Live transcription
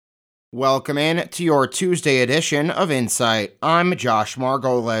Welcome in to your Tuesday edition of Insight. I'm Josh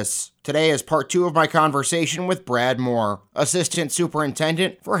Margolis. Today is part 2 of my conversation with Brad Moore, Assistant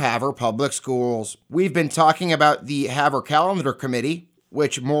Superintendent for Havre Public Schools. We've been talking about the Havre Calendar Committee,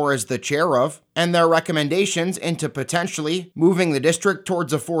 which Moore is the chair of, and their recommendations into potentially moving the district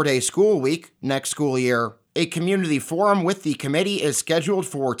towards a 4-day school week next school year. A community forum with the committee is scheduled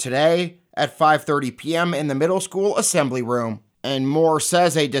for today at 5:30 p.m. in the middle school assembly room. And Moore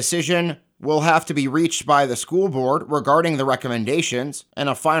says a decision will have to be reached by the school board regarding the recommendations, and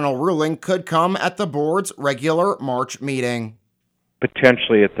a final ruling could come at the board's regular March meeting.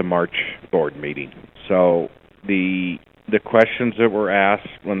 Potentially at the March board meeting. So the questions that were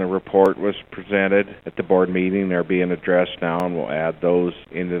asked when the report was presented at the board meeting, they're being addressed now, and we'll add those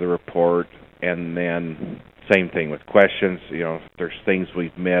into the report. And then same thing with questions. If there's things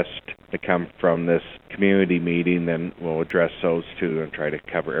we've missed that come from this community meeting, then we'll address those too and try to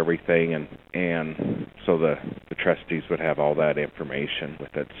cover everything. And so the trustees would have all that information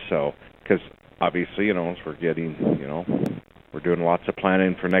with it. So, because obviously, as we're getting, we're doing lots of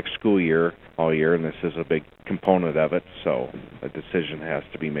planning for next school year all year, and this is a big component of it. So a decision has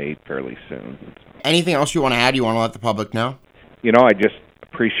to be made fairly soon. Anything else you want to add? You want to let the public know? I just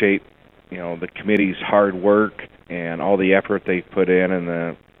appreciate the committee's hard work and all the effort they've put in, and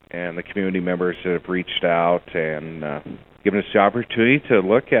the community members that have reached out and given us the opportunity to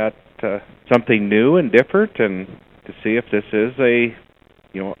look at something new and different, and to see if this is a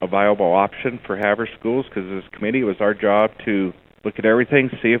viable option for Havre schools. Because this committee, it was our job to look at everything,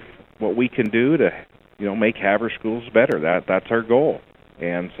 see if what we can do to make Havre schools better. That's our goal.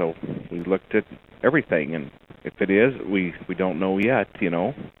 And so we looked at everything, and if it is, we don't know yet,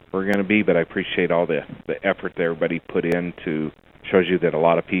 we're going to be, but I appreciate all the effort that everybody put into. Shows you that a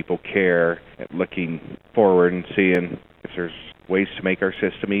lot of people care at looking forward and seeing if there's ways to make our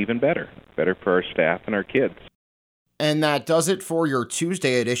system even better for our staff and our kids. And that does it for your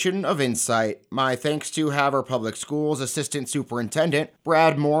Tuesday edition of Insight. My thanks to Havre Public Schools Assistant Superintendent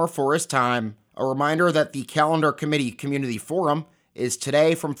Brad Moore for his time. A reminder that the Calendar Committee Community Forum is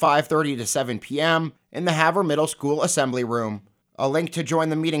today from 5:30 to 7 p.m. in the Havre Middle School Assembly Room. A link to join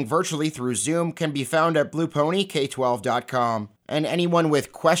the meeting virtually through Zoom can be found at blueponyk12.com. And anyone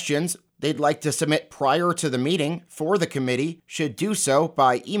with questions they'd like to submit prior to the meeting for the committee should do so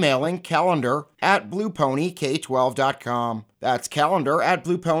by emailing calendar@blueponyk12.com. That's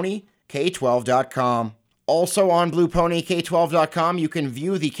calendar@blueponyk12.com. Also on blueponyk12.com, you can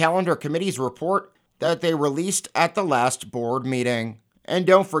view the Calendar Committee's report that they released at the last board meeting. And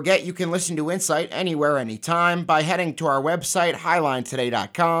don't forget, you can listen to Insight anywhere, anytime by heading to our website,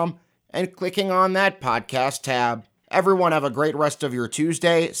 highlinetoday.com, and clicking on that podcast tab. Everyone have a great rest of your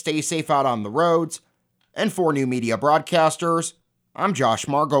Tuesday. Stay safe out on the roads. And for New Media Broadcasters, I'm Josh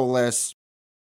Margolis.